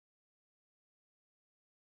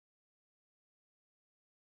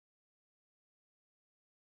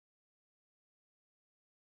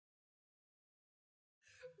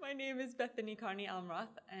My name is Bethanie Carney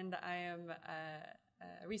Almroth, and I am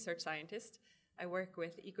a research scientist. I work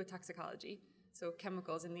with ecotoxicology, so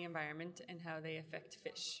chemicals in the environment and how they affect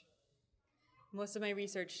fish. Most of my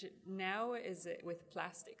research now is with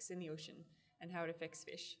plastics in the ocean and how it affects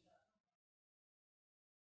fish.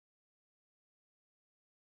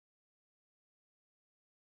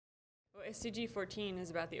 Well, SDG 14 is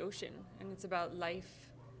about the ocean, and it's about life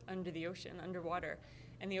under the ocean, underwater.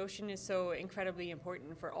 And the ocean is so incredibly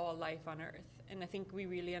important for all life on Earth. And I think we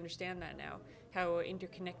really understand that now, how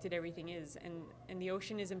interconnected everything is. And the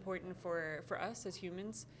ocean is important for us as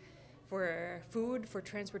humans, for food, for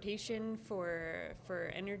transportation, for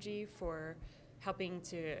energy, for helping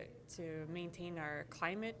to maintain our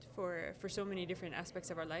climate, for so many different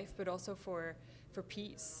aspects of our life, but also for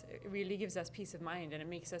peace. It really gives us peace of mind, and it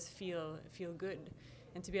makes us feel good.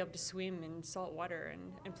 And to be able to swim in salt water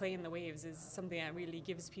and play in the waves is something that really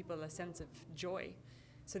gives people a sense of joy.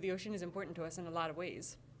 So the ocean is important to us in a lot of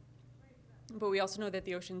ways. But we also know that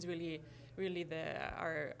the ocean's really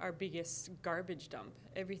our biggest garbage dump.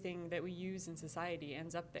 Everything that we use in society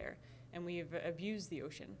ends up there. And we've abused the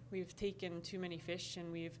ocean. We've taken too many fish,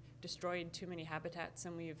 and we've destroyed too many habitats,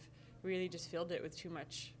 and we've really just filled it with too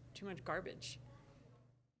much garbage.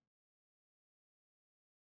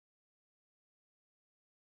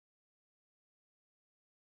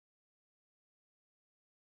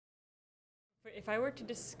 If I were to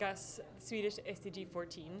discuss Swedish SDG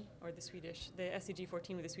 14, or the SDG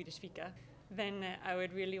 14 with the Swedish fika, then I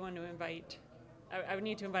would really want to I would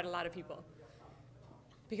need to invite a lot of people.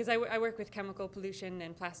 Because I work with chemical pollution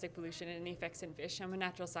and plastic pollution and the effects in fish. I'm a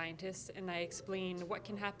natural scientist, and I explain what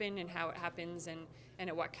can happen and how it happens and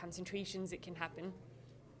at what concentrations it can happen.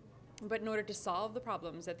 But in order to solve the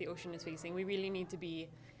problems that the ocean is facing, we really need to be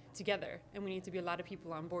together, and we need to be a lot of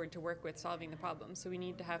people on board to work with solving the problems. So we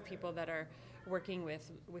need to have people that are working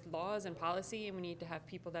with laws and policy, and we need to have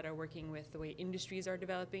people that are working with the way industries are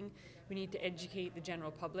developing. We need to educate the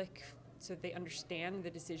general public so that they understand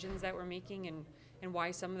the decisions that we're making and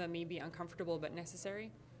why some of them may be uncomfortable but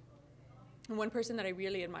necessary. And one person that I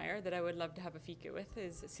really admire that I would love to have a fika with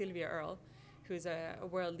is Sylvia Earle, who's a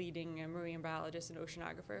world-leading marine biologist and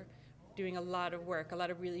oceanographer, doing a lot of work, a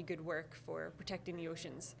lot of really good work for protecting the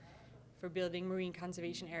oceans, for building marine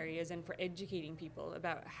conservation areas, and for educating people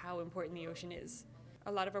about how important the ocean is.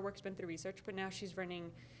 A lot of our work's been through research, but now she's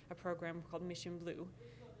running a program called Mission Blue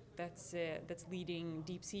that's leading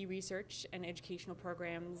deep sea research and educational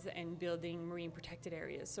programs and building marine protected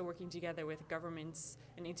areas, so working together with governments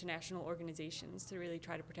and international organizations to really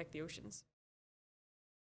try to protect the oceans.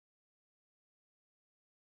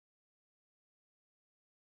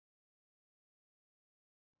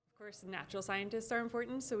 Of course, natural scientists are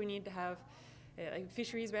important, so we need to have like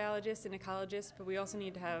fisheries biologists and ecologists, but we also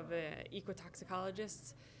need to have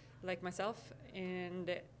ecotoxicologists like myself,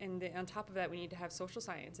 and on top of that we need to have social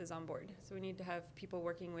sciences on board. So we need to have people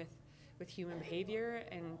working with human behavior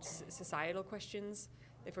and societal questions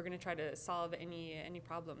if we're going to try to solve any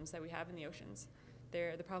problems that we have in the oceans.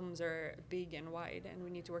 The problems are big and wide, and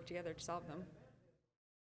we need to work together to solve them.